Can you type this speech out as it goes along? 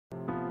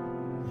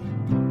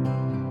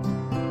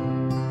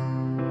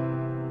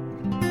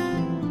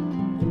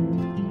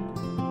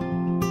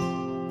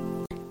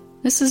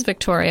This is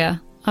Victoria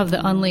of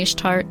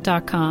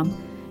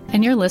theunleashedheart.com,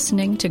 and you're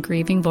listening to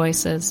Grieving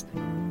Voices,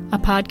 a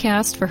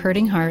podcast for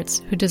hurting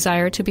hearts who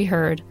desire to be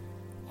heard,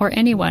 or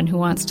anyone who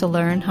wants to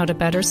learn how to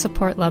better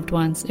support loved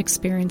ones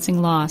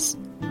experiencing loss.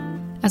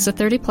 As a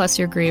 30-plus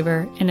year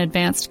griever and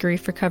advanced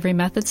grief recovery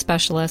method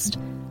specialist,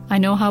 I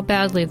know how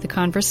badly the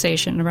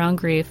conversation around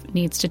grief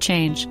needs to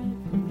change.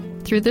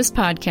 Through this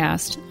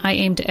podcast, I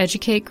aim to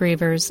educate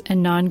grievers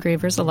and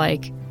non-grievers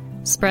alike,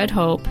 spread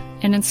hope,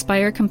 and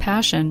inspire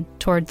compassion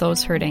toward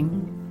those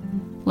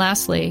hurting.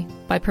 Lastly,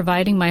 by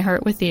providing my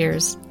heart with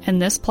ears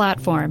and this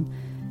platform,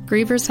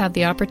 grievers have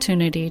the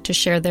opportunity to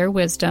share their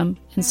wisdom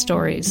and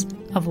stories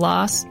of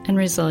loss and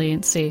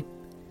resiliency.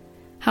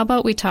 How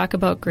about we talk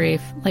about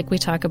grief like we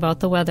talk about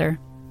the weather?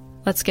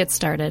 Let's get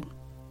started.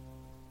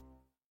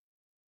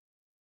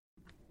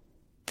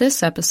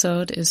 This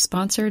episode is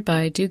sponsored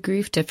by Do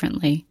Grief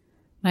Differently,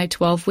 my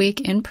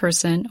 12-week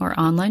in-person or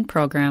online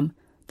program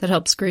that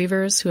helps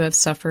grievers who have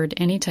suffered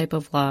any type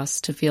of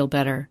loss to feel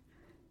better.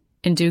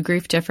 In Do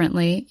Grief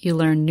Differently, you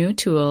learn new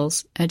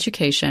tools,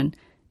 education,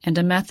 and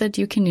a method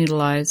you can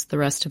utilize the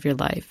rest of your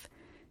life.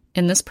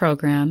 In this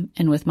program,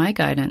 and with my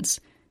guidance,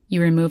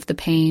 you remove the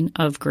pain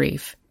of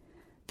grief.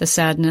 The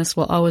sadness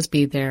will always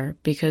be there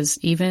because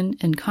even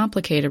in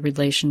complicated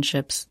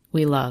relationships,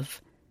 we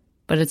love.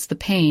 But it's the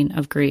pain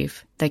of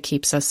grief that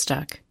keeps us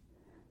stuck.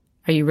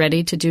 Are you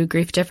ready to do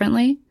grief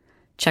differently?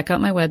 Check out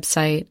my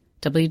website,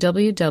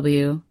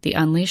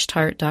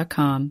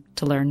 www.theunleashedheart.com,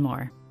 to learn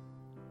more.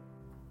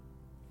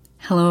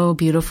 Hello,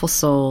 beautiful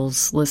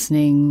souls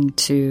listening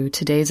to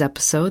today's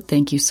episode.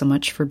 Thank you so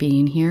much for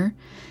being here.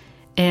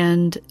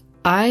 And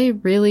I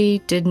really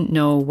didn't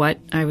know what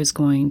I was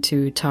going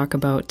to talk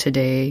about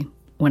today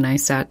when I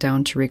sat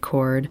down to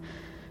record.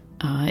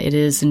 It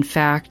is, in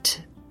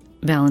fact,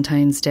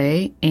 Valentine's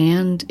Day,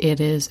 and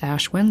it is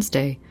Ash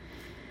Wednesday.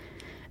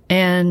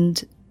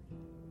 And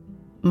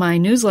my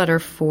newsletter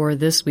for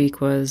this week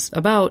was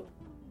about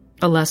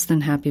a less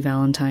than happy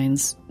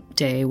Valentine's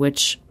Day,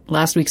 which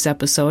last week's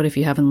episode, if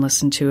you haven't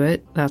listened to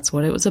it, that's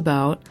what it was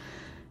about.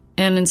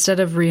 And instead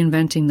of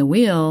reinventing the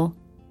wheel,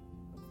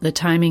 the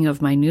timing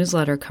of my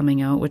newsletter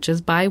coming out, which is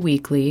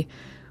bi-weekly,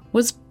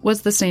 was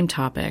the same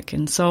topic.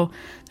 And so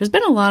there's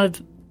been a lot of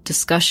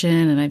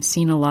discussion, and I've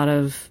seen a lot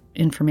of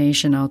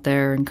information out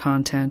there and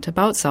content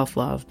about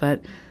self-love,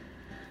 but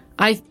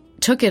I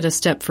took it a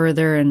step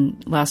further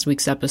in last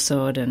week's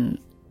episode, and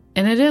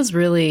it is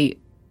really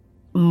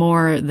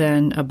more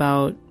than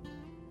about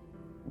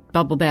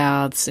bubble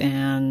baths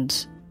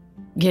and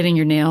getting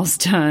your nails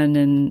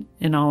done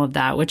and all of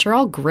that, which are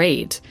all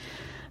great,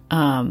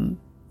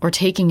 or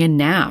taking a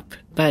nap.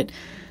 But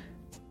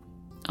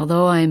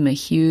although I'm a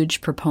huge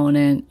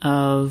proponent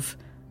of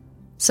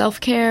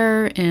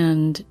self-care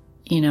and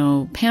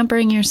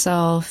pampering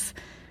yourself,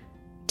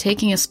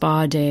 taking a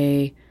spa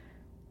day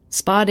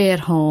at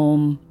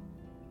home,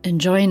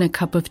 enjoying a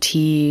cup of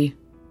tea,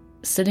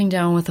 sitting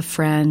down with a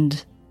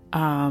friend,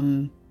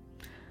 all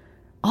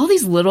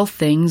these little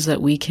things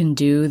that we can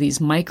do,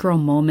 these micro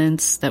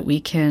moments that we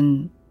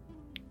can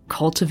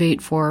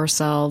cultivate for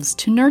ourselves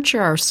to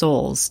nurture our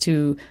souls,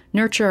 to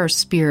nurture our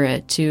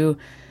spirit, to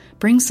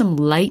bring some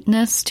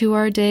lightness to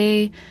our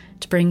day,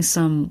 to bring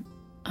some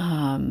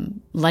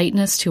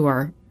lightness to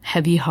our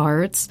heavy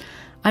hearts.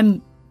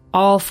 I'm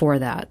all for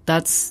that.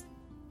 That's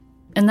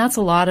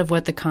a lot of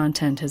what the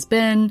content has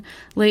been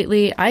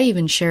lately. I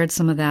even shared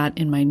some of that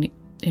in my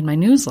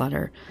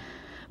newsletter.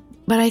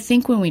 But I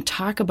think when we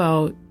talk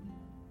about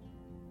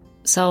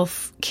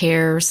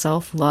self-care,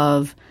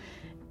 self-love,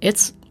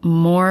 it's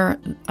more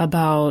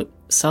about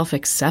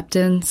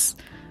self-acceptance,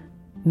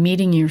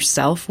 meeting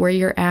yourself where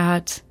you're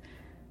at,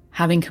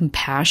 having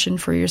compassion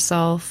for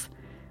yourself.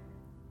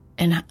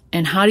 And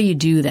how do you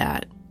do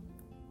that?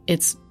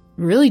 It's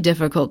really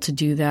difficult to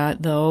do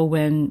that, though,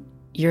 when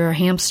you're a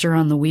hamster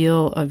on the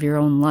wheel of your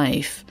own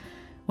life,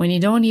 when you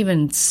don't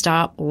even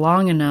stop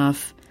long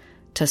enough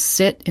to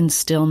sit in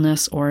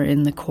stillness or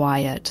in the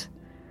quiet.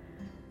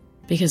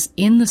 Because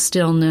in the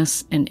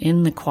stillness and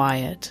in the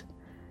quiet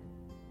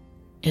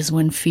is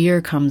when fear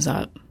comes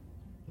up,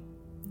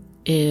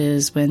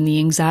 is when the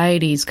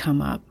anxieties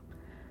come up,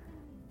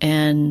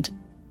 and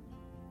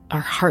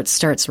our heart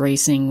starts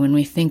racing when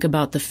we think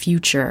about the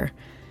future,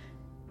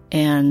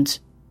 and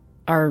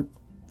our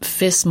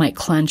fists might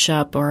clench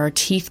up, or our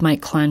teeth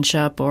might clench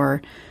up,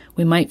 or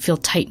we might feel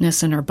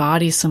tightness in our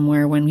body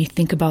somewhere when we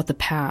think about the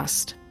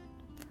past.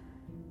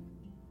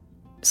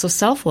 So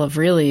self-love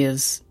really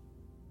is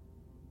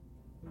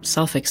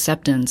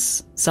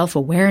self-acceptance,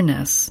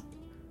 self-awareness,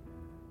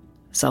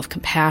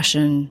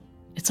 self-compassion.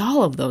 It's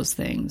all of those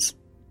things.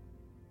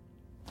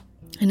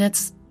 And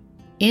it's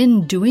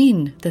in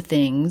doing the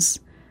things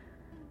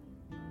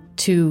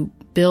to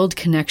build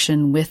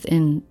connection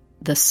within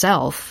the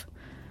self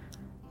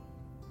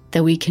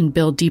that we can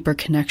build deeper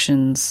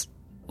connections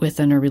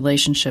within our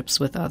relationships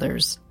with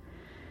others.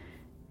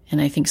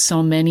 And I think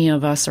so many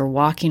of us are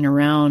walking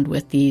around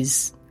with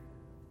these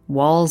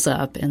walls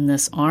up and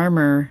this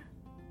armor,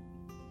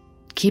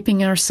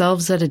 keeping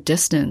ourselves at a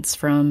distance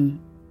from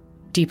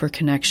deeper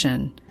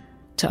connection,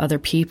 to other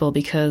people,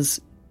 because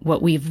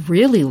what we've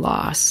really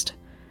lost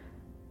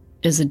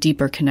is a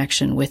deeper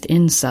connection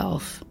within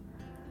self.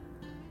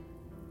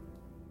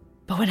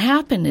 But what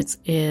happened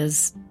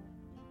is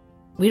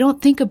we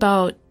don't think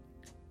about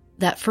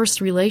that first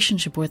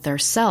relationship with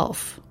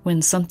ourself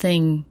when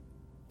something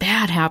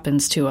bad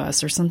happens to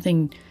us or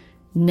something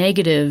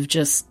negative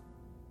just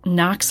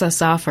knocks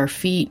us off our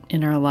feet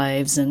in our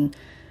lives, and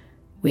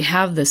we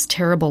have this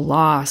terrible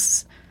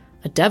loss,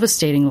 a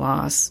devastating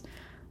loss,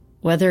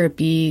 whether it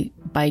be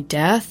by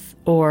death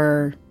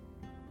or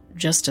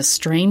just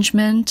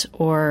estrangement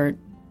or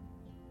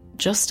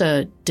just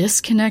a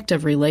disconnect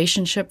of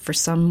relationship for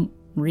some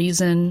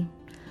reason,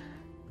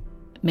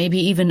 maybe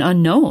even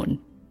unknown.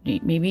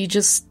 Maybe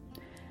just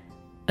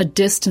a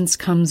distance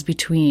comes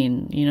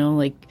between,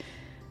 like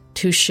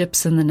two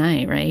ships in the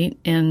night, right?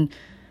 And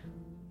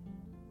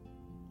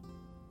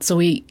so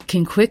we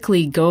can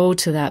quickly go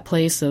to that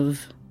place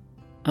of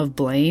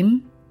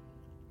blame,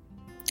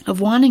 of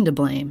wanting to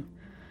blame.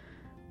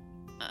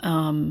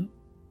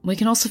 We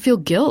can also feel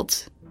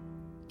guilt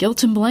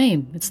and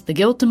blame. It's the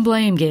guilt and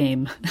blame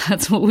game.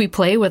 That's what we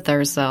play with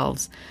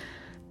ourselves.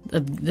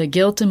 The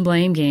guilt and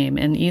blame game.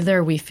 And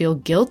either we feel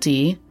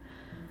guilty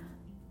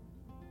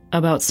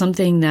about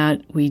something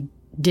that we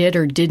did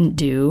or didn't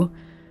do,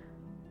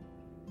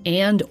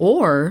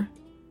 or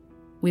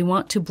we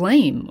want to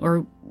blame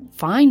or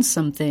find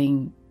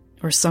something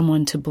or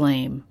someone to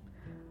blame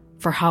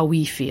for how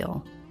we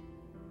feel.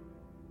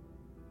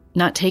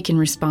 Not taking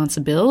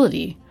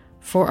responsibility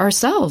for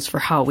ourselves for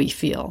how we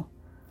feel.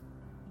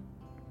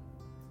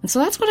 And so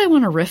that's what I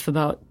want to riff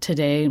about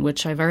today,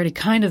 which I've already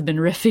kind of been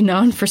riffing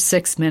on for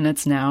 6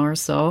 minutes now or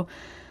so.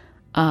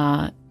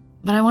 But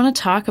I want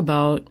to talk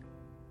about,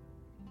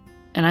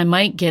 and I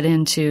might get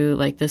into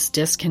like this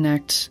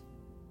disconnect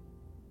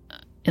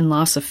and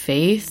loss of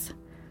faith,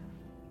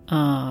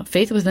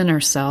 faith within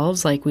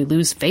ourselves. Like we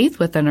lose faith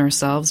within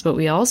ourselves, but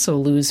we also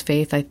lose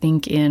faith, I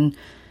think, in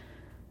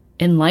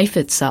life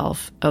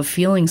itself, of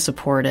feeling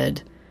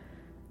supported,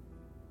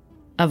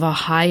 of a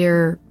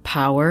higher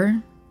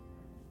power.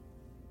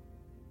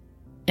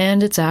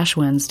 And it's Ash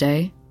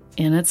Wednesday,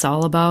 and it's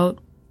all about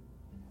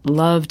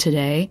love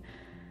today.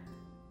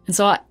 And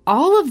so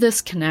all of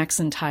this connects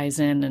and ties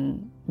in,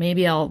 and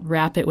maybe I'll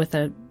wrap it with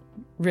a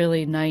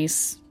really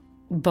nice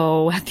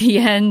bow at the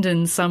end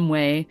in some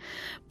way.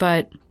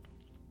 But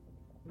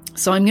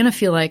so I'm going to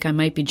feel like I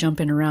might be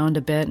jumping around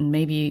a bit, and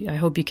maybe I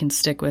hope you can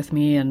stick with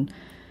me, and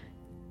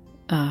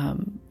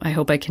I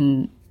hope I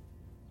can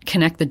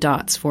connect the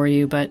dots for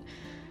you. But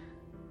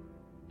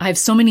I have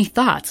so many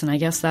thoughts, and I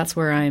guess that's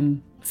where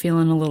I'm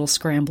feeling a little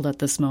scrambled at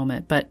this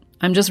moment. But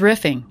I'm just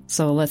riffing,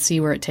 so let's see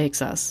where it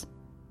takes us.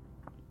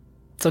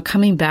 So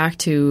coming back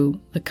to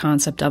the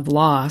concept of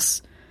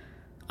loss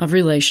of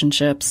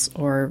relationships,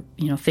 or,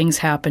 things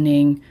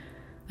happening,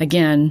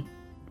 again,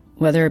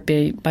 whether it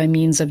be by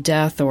means of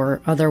death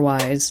or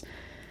otherwise.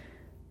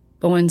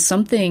 But when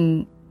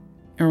someone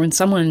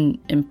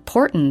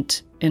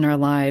important in our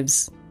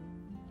lives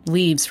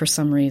leaves for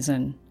some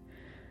reason,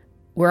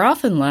 we're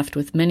often left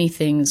with many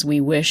things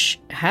we wish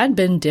had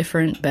been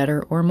different,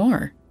 better, or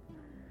more.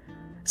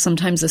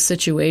 Sometimes the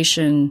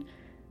situation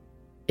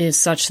is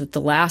such that the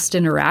last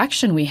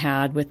interaction we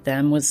had with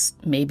them was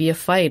maybe a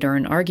fight or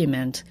an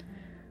argument,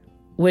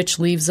 which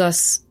leaves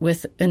us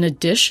with an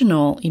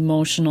additional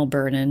emotional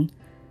burden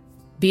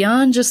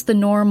beyond just the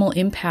normal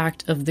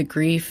impact of the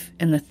grief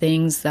and the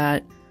things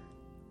that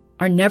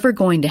are never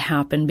going to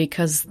happen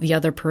because the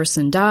other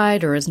person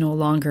died or is no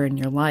longer in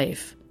your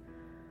life.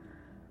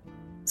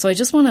 So I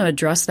just want to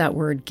address that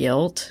word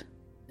guilt.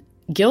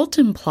 Guilt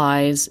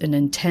implies an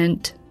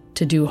intent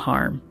to do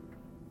harm.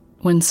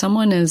 When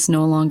someone is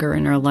no longer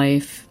in our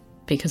life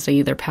because they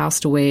either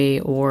passed away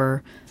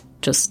or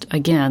just,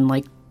 again,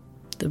 like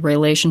the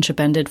relationship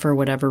ended for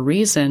whatever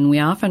reason, we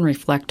often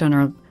reflect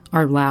on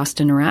our last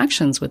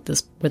interactions with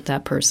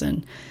that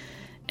person.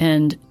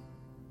 And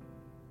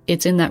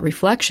it's in that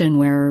reflection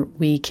where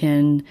we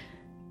can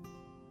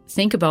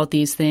think about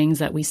these things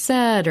that we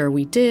said or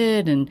we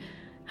did, and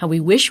how we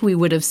wish we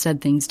would have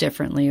said things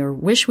differently, or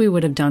wish we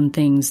would have done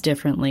things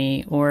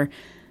differently, or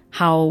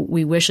how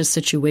we wish a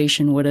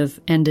situation would have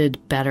ended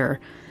better.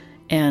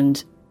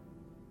 And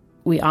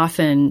we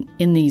often,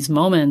 in these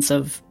moments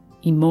of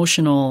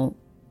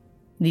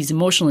these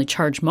emotionally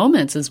charged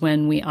moments, is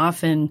when we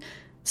often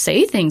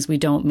say things we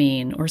don't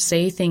mean, or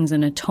say things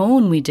in a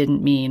tone we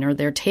didn't mean, or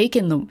they're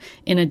taken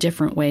in a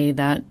different way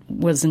that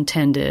was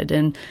intended.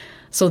 And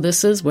so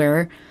this is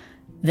where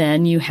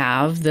then you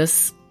have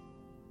this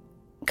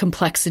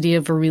complexity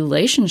of a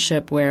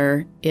relationship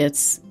where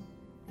it's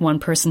one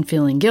person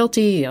feeling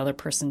guilty, the other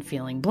person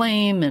feeling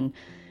blame. And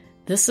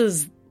this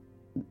is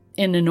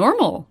in a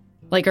normal,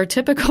 like our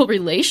typical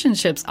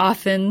relationships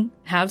often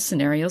have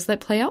scenarios that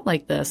play out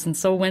like this. And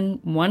so when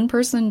one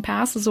person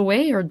passes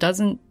away or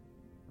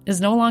is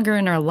no longer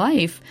in our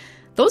life,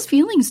 those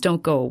feelings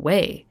don't go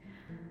away.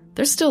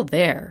 They're still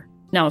there.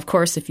 Now, of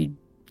course, if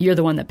you're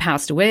the one that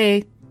passed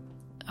away,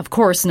 of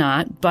course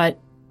not, but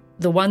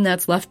the one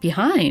that's left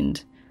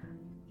behind,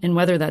 and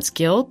whether that's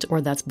guilt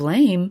or that's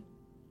blame,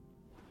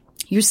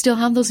 you still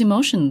have those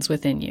emotions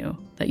within you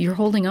that you're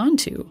holding on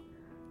to,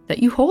 that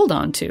you hold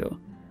on to,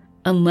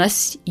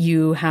 unless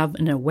you have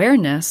an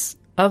awareness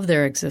of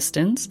their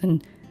existence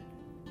and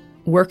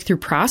work through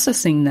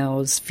processing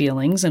those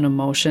feelings and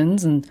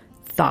emotions and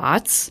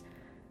thoughts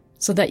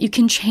so that you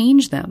can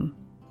change them,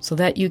 so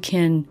that you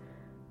can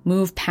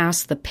move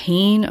past the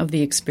pain of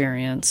the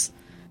experience.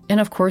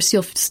 And of course,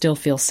 you'll still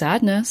feel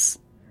sadness,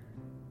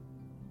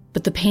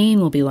 but the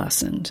pain will be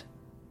lessened.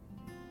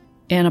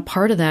 And a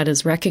part of that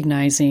is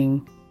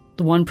recognizing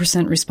the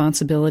 1%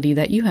 responsibility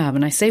that you have.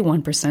 And I say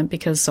 1%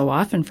 because so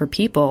often for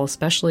people,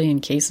 especially in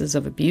cases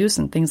of abuse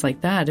and things like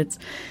that, it's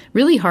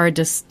really hard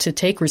to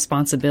take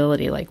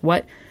responsibility. Like,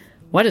 what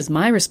is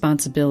my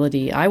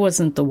responsibility? I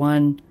wasn't the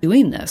one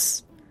doing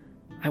this.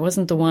 I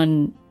wasn't the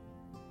one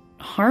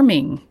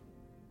harming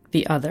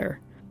the other,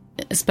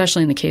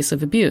 especially in the case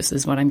of abuse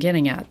is what I'm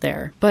getting at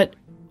there. But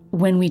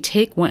when we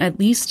take at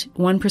least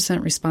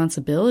 1%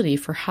 responsibility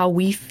for how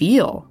we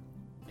feel,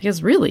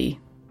 because really,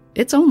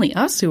 it's only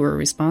us who are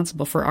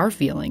responsible for our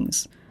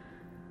feelings.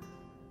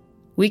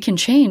 We can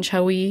change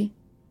how we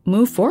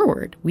move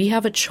forward. We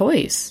have a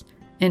choice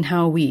in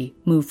how we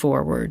move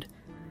forward.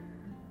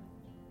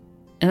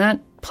 And that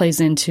plays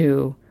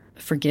into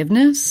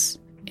forgiveness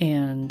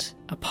and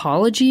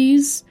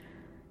apologies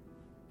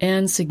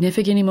and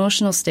significant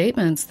emotional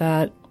statements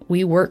that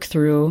we work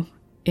through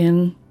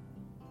in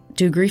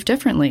Do Grief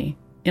Differently,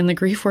 in the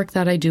grief work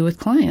that I do with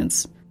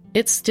clients.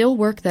 It's still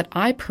work that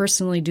I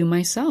personally do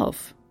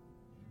myself.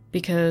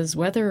 Because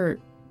whether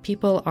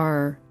people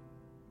are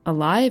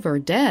alive or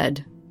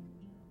dead,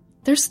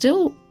 they're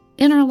still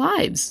in our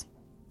lives.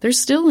 There's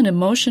still an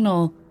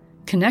emotional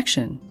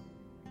connection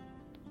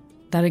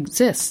that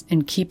exists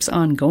and keeps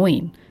on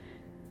going.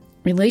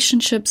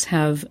 Relationships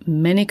have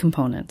many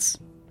components,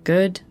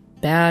 good,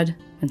 bad,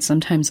 and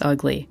sometimes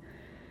ugly.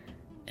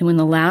 And when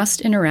the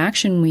last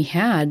interaction we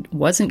had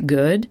wasn't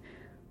good,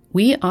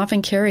 we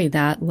often carry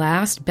that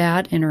last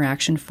bad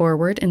interaction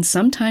forward and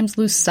sometimes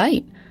lose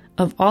sight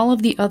of all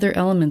of the other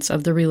elements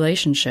of the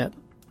relationship.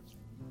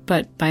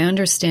 But by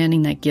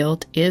understanding that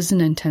guilt is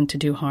an intent to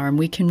do harm,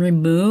 we can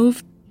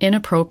remove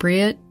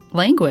inappropriate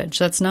language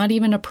that's not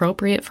even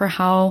appropriate for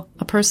how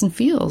a person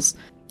feels.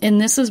 And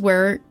this is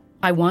where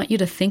I want you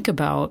to think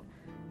about,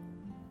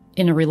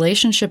 in a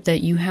relationship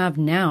that you have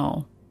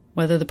now,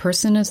 whether the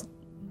person is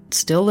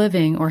still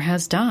living or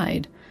has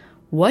died,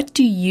 what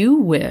do you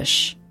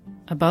wish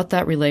about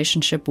that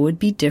relationship would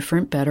be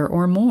different, better,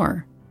 or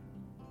more?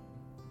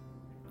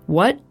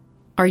 What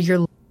are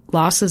your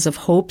losses of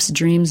hopes,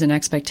 dreams, and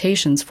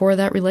expectations for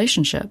that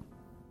relationship?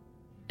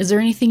 Is there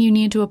anything you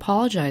need to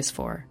apologize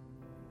for?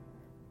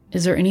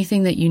 Is there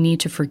anything that you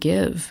need to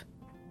forgive?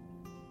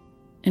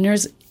 And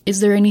is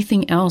there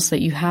anything else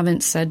that you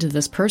haven't said to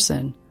this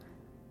person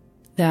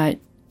that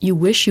you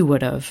wish you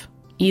would have,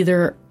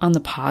 either on the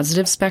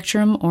positive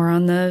spectrum or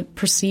on the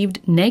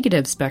perceived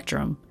negative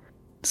spectrum?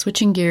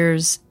 Switching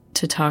gears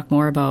to talk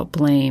more about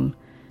blame.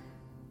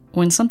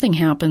 When something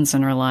happens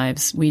in our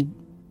lives,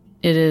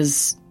 it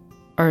is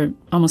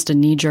almost a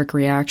knee-jerk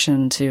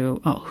reaction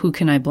to, oh, who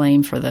can I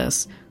blame for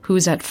this?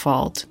 Who's at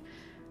fault?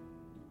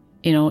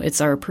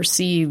 It's our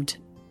perceived,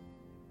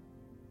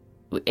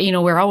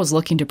 we're always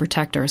looking to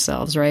protect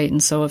ourselves, right?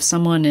 And so if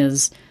someone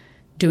is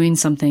doing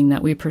something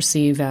that we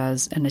perceive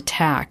as an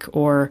attack,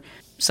 or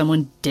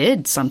someone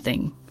did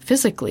something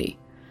physically,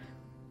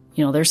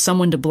 there's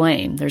someone to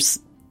blame. There's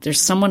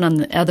someone on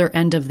the other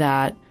end of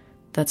that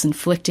that's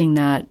inflicting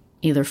that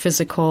either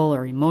physical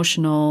or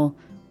emotional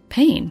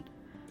pain.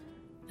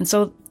 And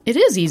so it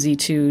is easy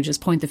to just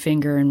point the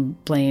finger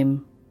and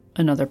blame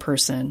another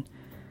person.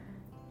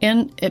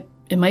 And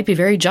it might be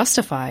very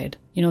justified.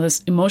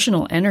 This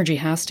emotional energy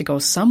has to go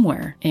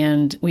somewhere,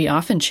 and we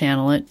often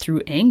channel it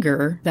through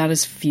anger that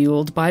is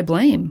fueled by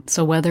blame.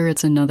 So whether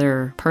it's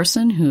another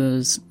person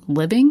who's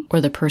living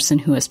or the person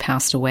who has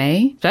passed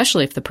away,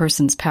 especially if the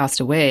person's passed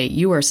away,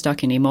 you are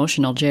stuck in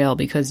emotional jail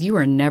because you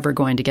are never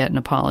going to get an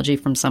apology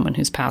from someone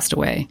who's passed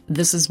away.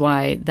 This is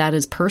why that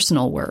is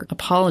personal work.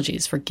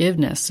 Apologies,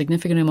 forgiveness,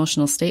 significant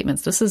emotional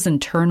statements. This is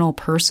internal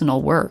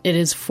personal work. It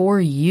is for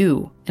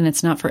you, and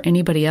it's not for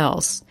anybody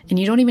else. And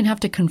you don't even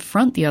have to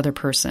confront the other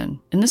person.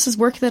 And this is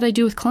work that I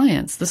do with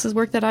clients. This is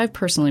work that I've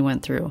personally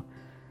went through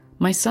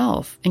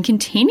myself and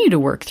continue to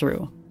work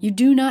through. You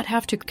do not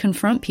have to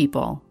confront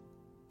people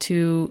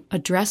to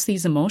address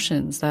these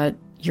emotions that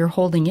you're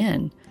holding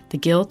in, the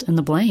guilt and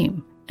the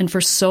blame. And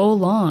for so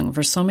long,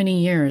 for so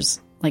many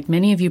years, like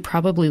many of you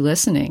probably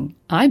listening,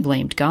 I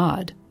blamed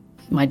God.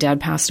 My dad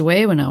passed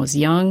away when I was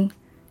young,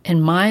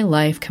 and my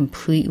life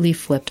completely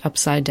flipped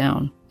upside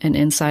down and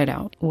inside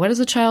out. What is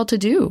a child to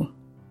do?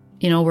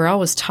 We're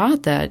always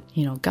taught that,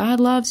 God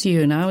loves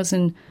you. And I was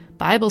in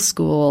Bible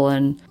school,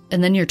 and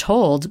then you're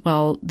told,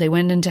 well, they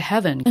went into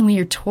heaven. And when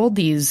you're told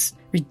these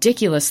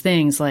ridiculous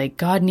things like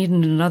God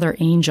needed another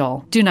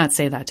angel, do not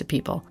say that to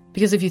people.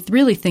 Because if you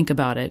really think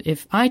about it,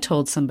 if I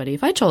told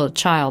a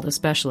child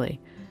especially,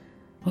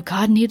 well,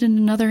 God needed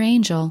another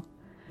angel.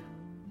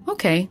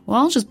 Okay, well,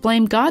 I'll just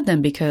blame God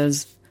then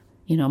because,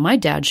 my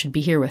dad should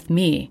be here with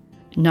me,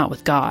 not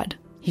with God.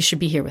 He should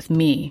be here with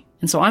me.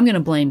 And so I'm going to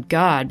blame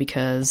God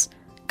because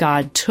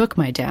God took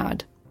my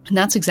dad. And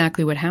that's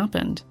exactly what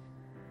happened.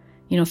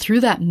 Through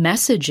that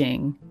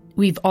messaging,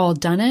 we've all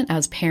done it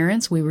as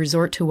parents. We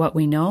resort to what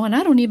we know. And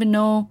I don't even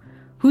know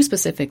who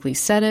specifically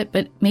said it,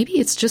 but maybe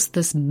it's just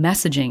this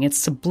messaging. It's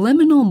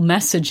subliminal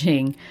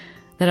messaging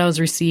that I was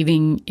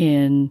receiving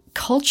in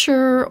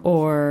culture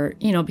or,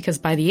 because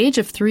by the age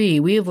of 3,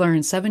 we have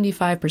learned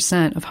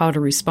 75% of how to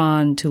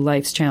respond to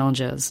life's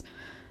challenges.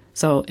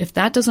 So if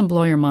that doesn't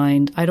blow your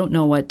mind, I don't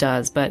know what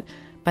does. But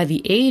by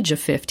the age of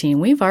 15,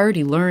 we've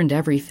already learned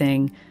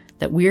everything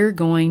that we're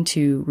going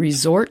to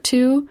resort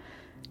to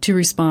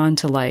respond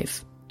to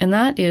life. And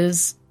that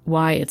is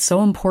why it's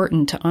so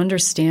important to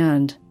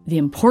understand the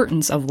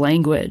importance of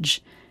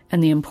language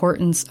and the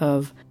importance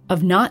of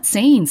not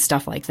saying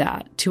stuff like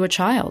that to a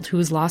child who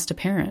has lost a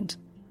parent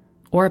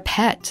or a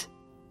pet,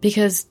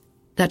 because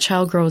that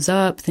child grows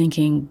up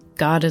thinking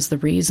God is the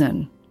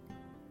reason,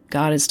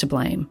 God is to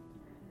blame.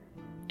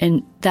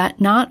 And that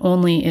not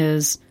only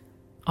is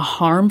a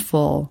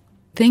harmful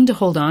thing to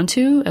hold on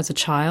to as a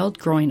child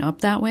growing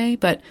up that way,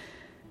 but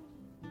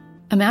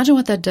imagine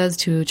what that does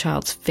to a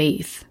child's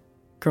faith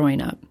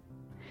growing up.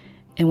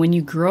 And when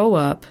you grow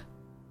up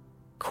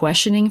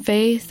questioning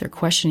faith or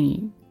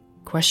questioning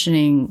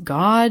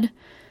God,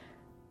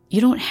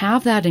 you don't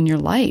have that in your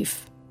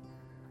life.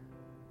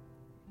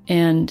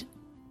 And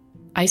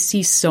I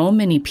see so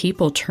many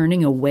people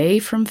turning away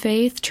from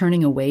faith,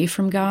 turning away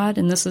from God.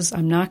 And this is,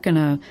 I'm not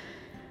going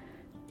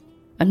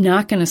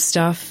to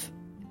stuff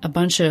a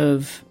bunch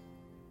of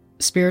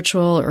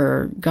spiritual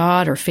or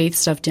God or faith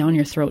stuff down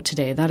your throat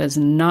today. That is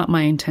not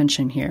my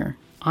intention here.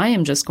 I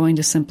am just going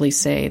to simply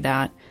say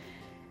that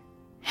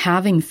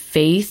having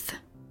faith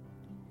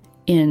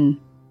in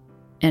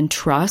and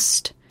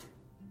trust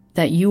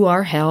that you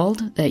are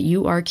held, that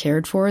you are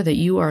cared for, that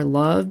you are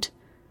loved,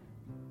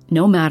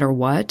 no matter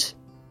what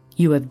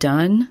you have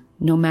done,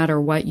 no matter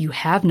what you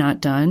have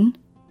not done,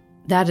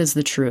 that is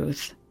the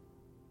truth.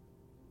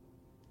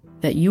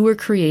 That you were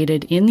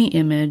created in the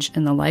image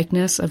and the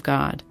likeness of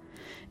God.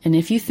 And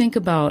if you think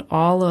about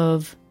all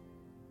of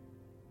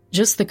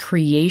just the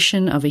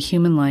creation of a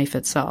human life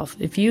itself,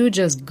 if you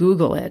just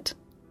Google it,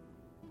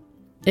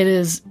 it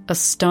is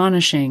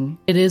astonishing.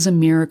 It is a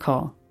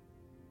miracle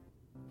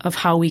of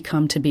how we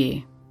come to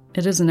be.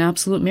 It is an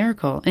absolute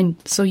miracle. And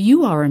so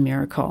you are a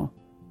miracle.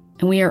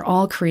 And we are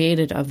all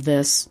created of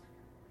this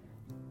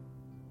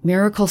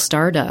miracle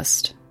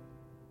stardust.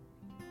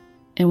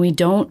 And we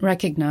don't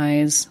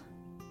recognize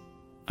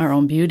our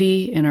own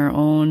beauty and our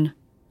own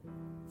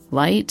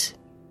light.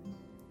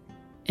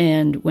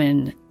 And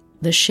when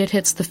the shit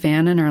hits the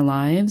fan in our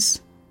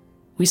lives,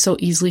 we so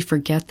easily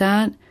forget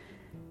that.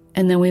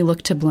 And then we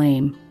look to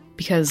blame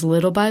because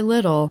little by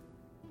little,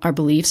 our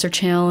beliefs are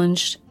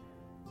challenged,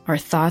 our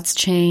thoughts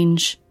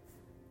change,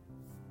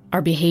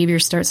 our behavior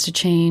starts to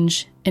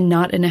change, and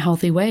not in a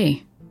healthy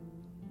way.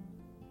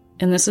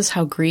 And this is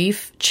how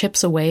grief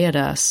chips away at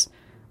us,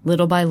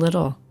 little by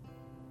little,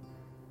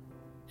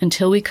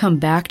 until we come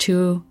back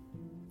to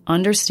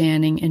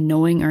understanding and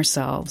knowing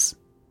ourselves,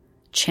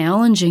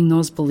 challenging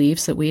those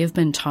beliefs that we have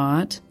been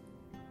taught,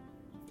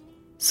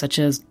 such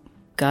as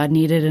God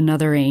needed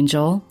another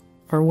angel,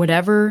 or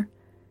whatever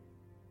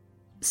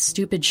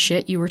stupid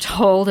shit you were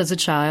told as a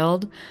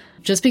child,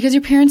 just because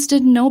your parents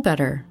didn't know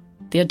better.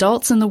 The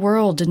adults in the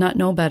world did not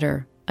know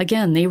better.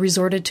 Again, they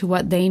resorted to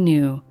what they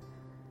knew.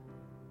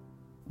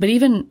 But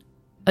even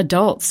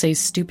adults say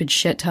stupid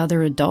shit to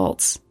other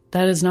adults.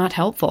 That is not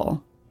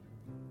helpful.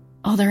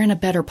 Oh, they're in a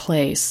better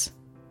place.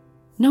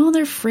 No,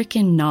 they're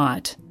freaking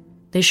not.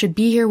 They should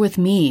be here with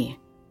me.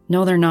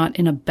 No, they're not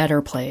in a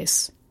better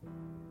place.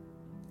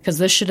 Because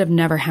this should have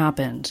never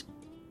happened.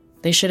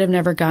 They should have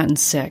never gotten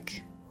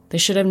sick. They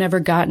should have never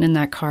gotten in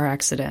that car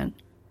accident.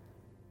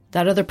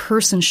 That other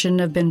person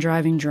shouldn't have been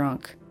driving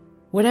drunk.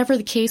 Whatever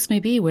the case may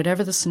be,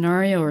 whatever the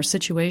scenario or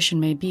situation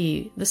may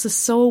be,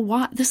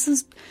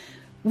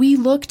 we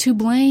look to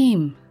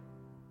blame.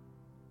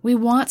 We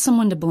want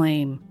someone to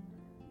blame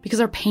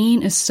because our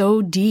pain is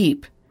so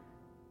deep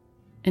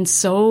and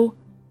so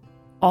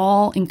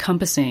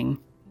all-encompassing.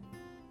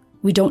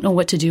 We don't know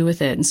what to do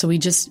with it. And so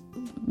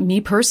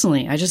me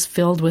personally, I just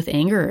filled with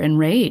anger and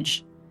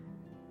rage,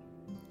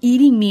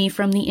 eating me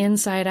from the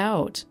inside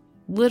out,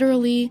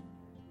 literally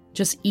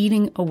just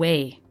eating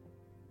away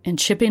and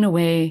chipping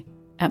away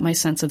at my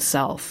sense of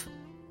self,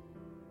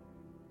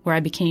 where I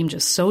became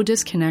just so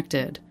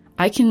disconnected.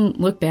 I can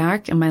look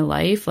back in my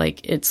life,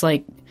 it's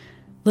like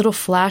little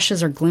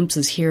flashes or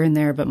glimpses here and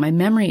there, but my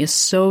memory is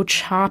so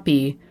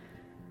choppy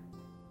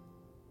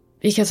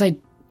because I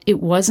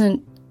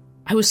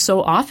was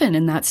so often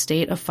in that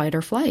state of fight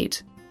or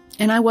flight,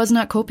 and I was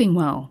not coping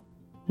well,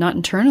 not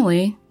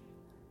internally.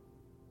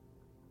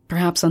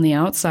 Perhaps on the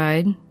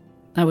outside.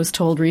 I was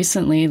told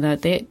recently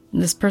that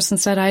this person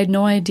said, I had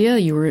no idea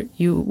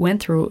you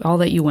went through all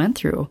that you went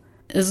through.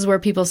 This is where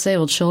people say,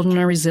 well, children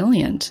are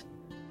resilient.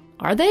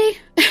 Are they?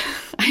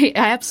 I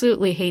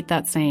absolutely hate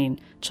that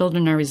saying.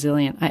 Children are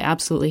resilient. I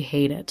absolutely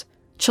hate it.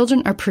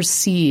 Children are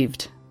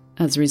perceived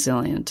as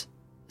resilient.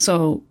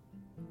 So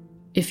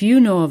if you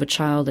know of a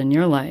child in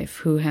your life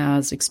who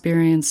has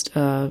experienced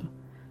a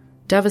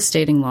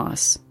devastating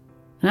loss,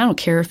 and I don't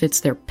care if it's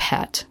their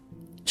pet,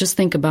 just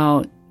think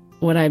about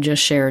what I've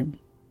just shared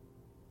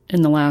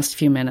in the last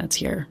few minutes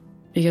here.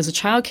 Because a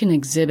child can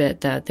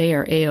exhibit that they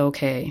are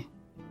A-okay,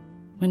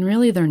 when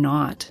really they're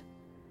not.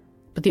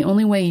 But the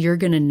only way you're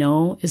going to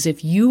know is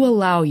if you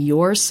allow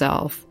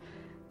yourself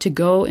to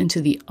go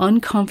into the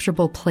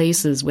uncomfortable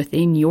places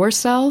within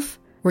yourself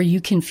where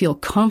you can feel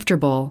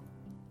comfortable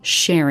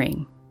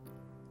sharing.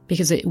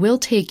 Because it will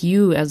take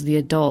you as the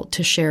adult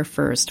to share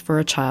first for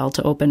a child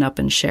to open up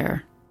and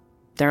share.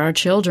 There are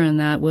children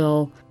that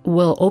will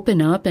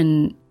open up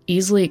and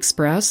easily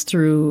express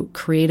through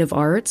creative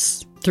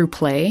arts, through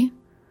play,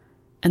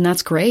 and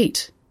that's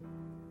great.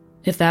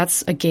 If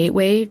that's a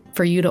gateway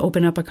for you to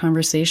open up a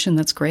conversation,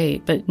 that's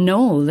great. But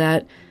know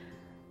that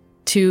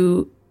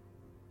to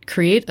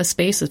create a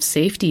space of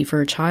safety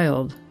for a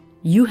child,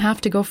 you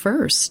have to go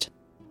first.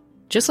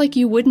 Just like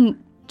you wouldn't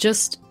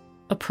just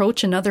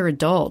approach another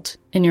adult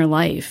in your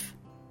life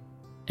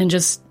and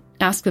just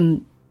ask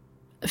them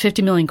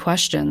 50 million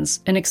questions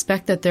and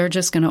expect that they're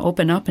just going to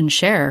open up and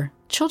share.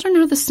 Children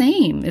are the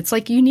same. It's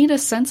like you need a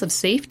sense of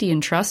safety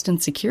and trust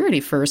and security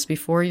first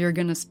before you're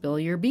going to spill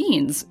your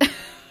beans,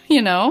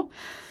 you know?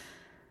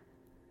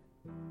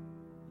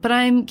 But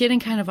I'm getting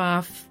kind of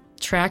off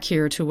track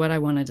here to what I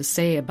wanted to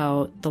say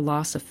about the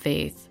loss of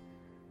faith.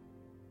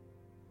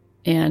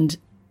 And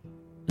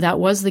that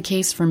was the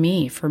case for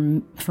me for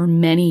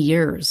many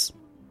years,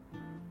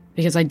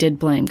 because I did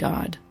blame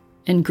God.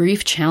 And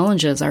grief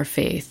challenges our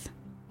faith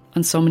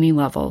on so many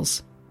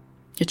levels.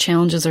 It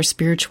challenges our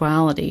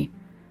spirituality.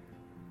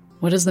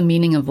 What is the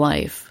meaning of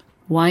life?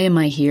 Why am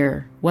I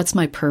here? What's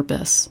my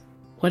purpose?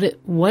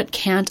 What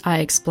can't I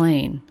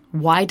explain?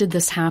 Why did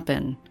this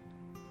happen?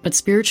 But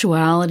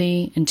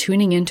spirituality and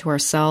tuning into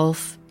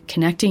ourselves,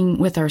 connecting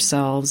with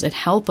ourselves, it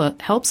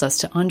helps us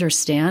to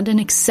understand and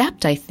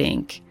accept, I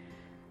think,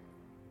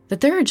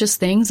 that there are just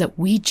things that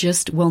we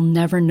just will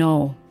never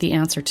know the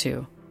answer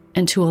to,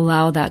 and to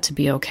allow that to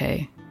be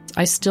okay.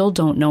 I still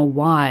don't know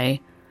why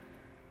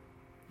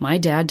my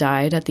dad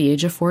died at the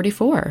age of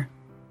 44.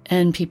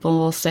 And people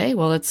will say,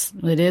 well, it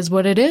is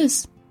what it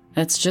is.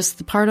 That's just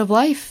the part of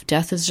life.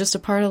 Death is just a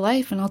part of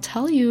life. And I'll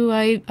tell you,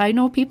 I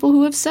know people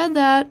who have said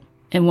that.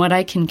 And what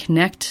I can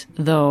connect,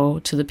 though,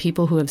 to the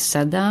people who have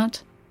said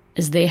that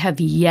is they have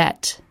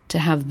yet to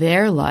have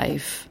their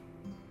life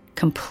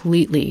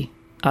completely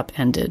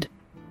upended.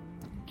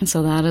 And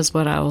so that is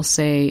what I will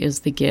say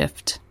is the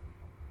gift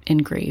in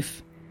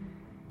grief,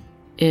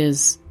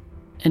 is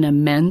an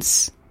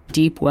immense,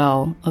 deep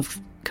well of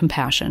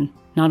compassion,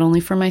 not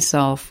only for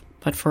myself,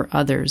 but for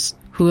others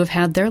who have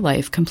had their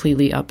life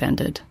completely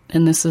upended.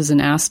 And this is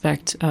an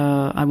aspect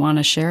I want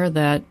to share,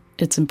 that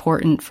it's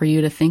important for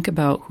you to think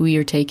about who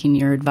you're taking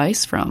your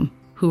advice from.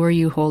 Who are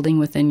you holding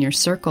within your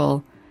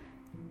circle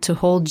to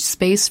hold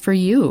space for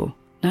you?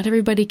 Not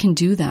everybody can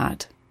do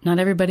that. Not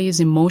everybody is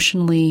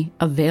emotionally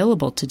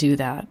available to do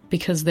that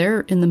because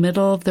they're in the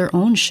middle of their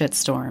own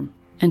shitstorm.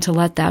 And to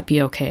let that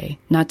be okay.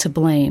 Not to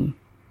blame.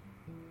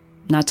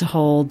 Not to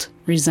hold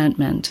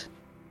resentment.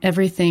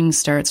 Everything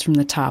starts from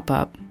the top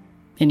up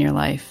in your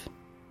life.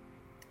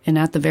 And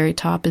at the very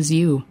top is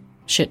you.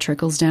 Shit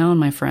trickles down,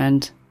 my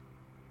friend.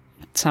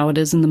 It's how it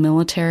is in the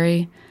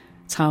military.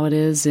 It's how it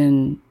is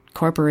in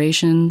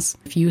corporations.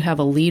 If you have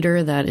a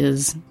leader that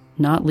is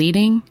not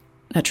leading,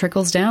 that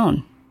trickles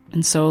down.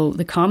 And so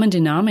the common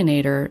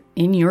denominator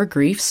in your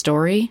grief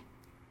story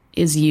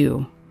is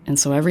you. And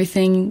so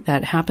everything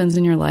that happens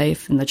in your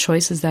life and the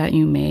choices that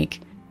you make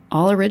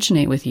all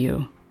originate with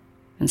you.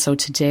 And so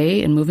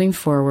today and moving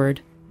forward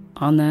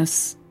on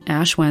this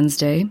Ash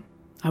Wednesday,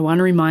 I want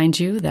to remind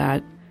you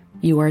that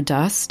you are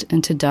dust,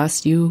 and to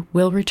dust you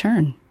will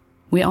return.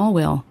 We all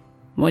will.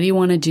 What do you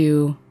want to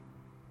do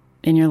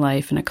in your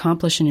life and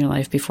accomplish in your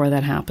life before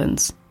that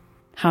happens?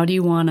 How do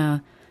you want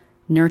to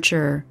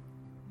nurture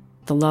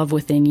the love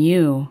within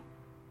you,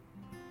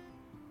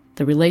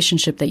 the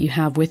relationship that you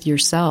have with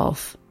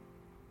yourself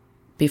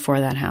before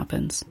that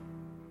happens?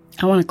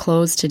 I want to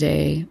close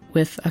today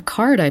with a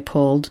card I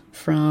pulled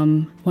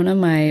from one of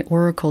my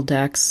Oracle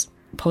decks.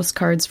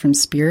 Postcards from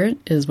Spirit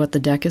is what the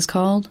deck is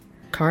called.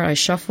 Card I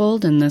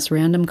shuffled and this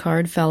random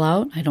card fell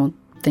out. I don't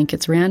think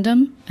it's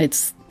random.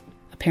 It's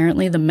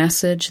apparently the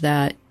message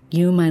that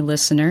you, my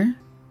listener,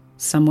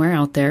 somewhere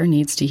out there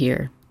needs to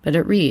hear. But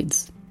it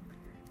reads,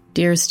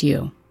 Dearest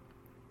you,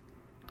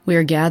 we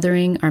are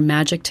gathering our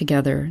magic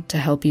together to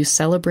help you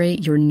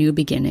celebrate your new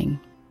beginning.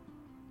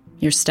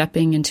 You're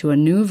stepping into a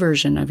new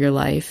version of your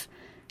life,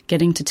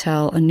 getting to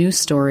tell a new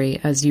story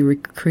as you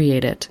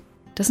recreate it.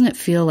 Doesn't it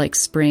feel like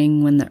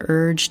spring when the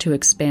urge to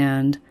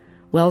expand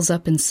wells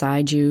up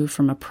inside you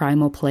from a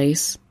primal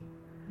place?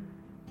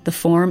 The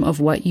form of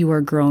what you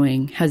are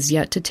growing has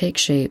yet to take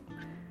shape,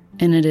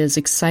 and it is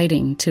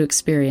exciting to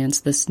experience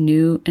this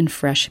new and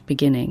fresh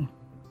beginning.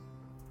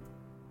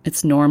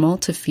 It's normal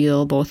to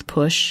feel both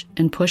push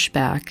and push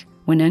back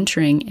when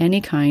entering any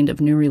kind of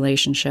new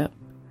relationship.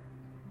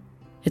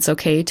 It's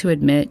okay to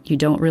admit you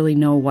don't really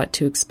know what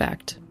to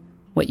expect.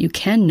 What you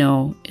can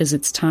know is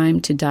it's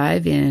time to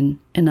dive in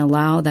and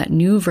allow that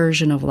new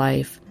version of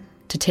life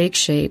to take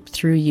shape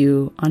through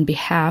you on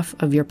behalf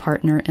of your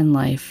partner in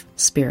life,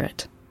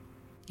 Spirit.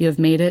 You have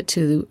made it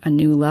to a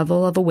new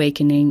level of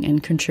awakening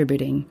and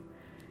contributing,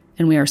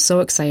 and we are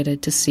so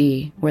excited to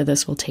see where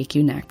this will take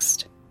you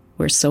next.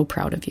 We're so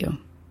proud of you.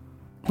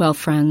 Well,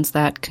 friends,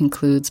 that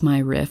concludes my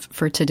riff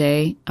for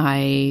today.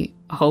 I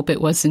hope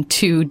it wasn't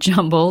too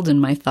jumbled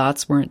and my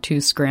thoughts weren't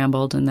too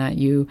scrambled, and that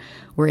you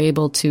were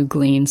able to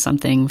glean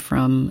something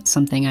from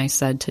something I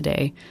said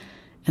today,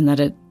 and that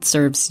it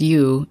serves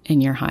you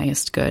in your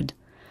highest good.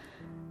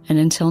 And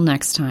until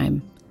next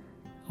time,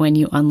 when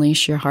you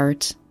unleash your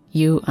heart,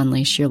 you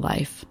unleash your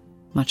life.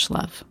 Much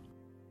love.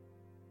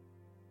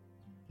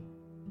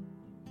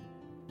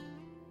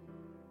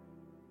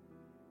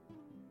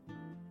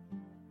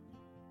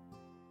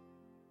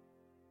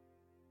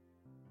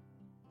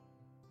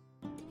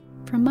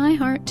 From my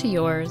heart to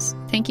yours,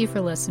 thank you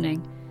for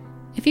listening.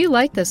 If you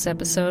like this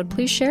episode,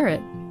 please share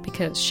it,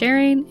 because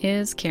sharing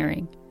is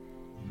caring.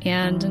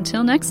 And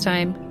until next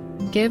time,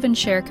 give and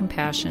share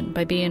compassion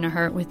by being a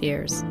heart with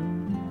ears.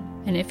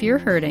 And if you're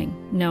hurting,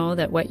 know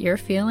that what you're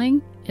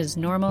feeling is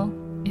normal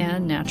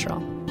and natural.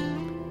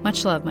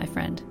 Much love, my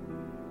friend.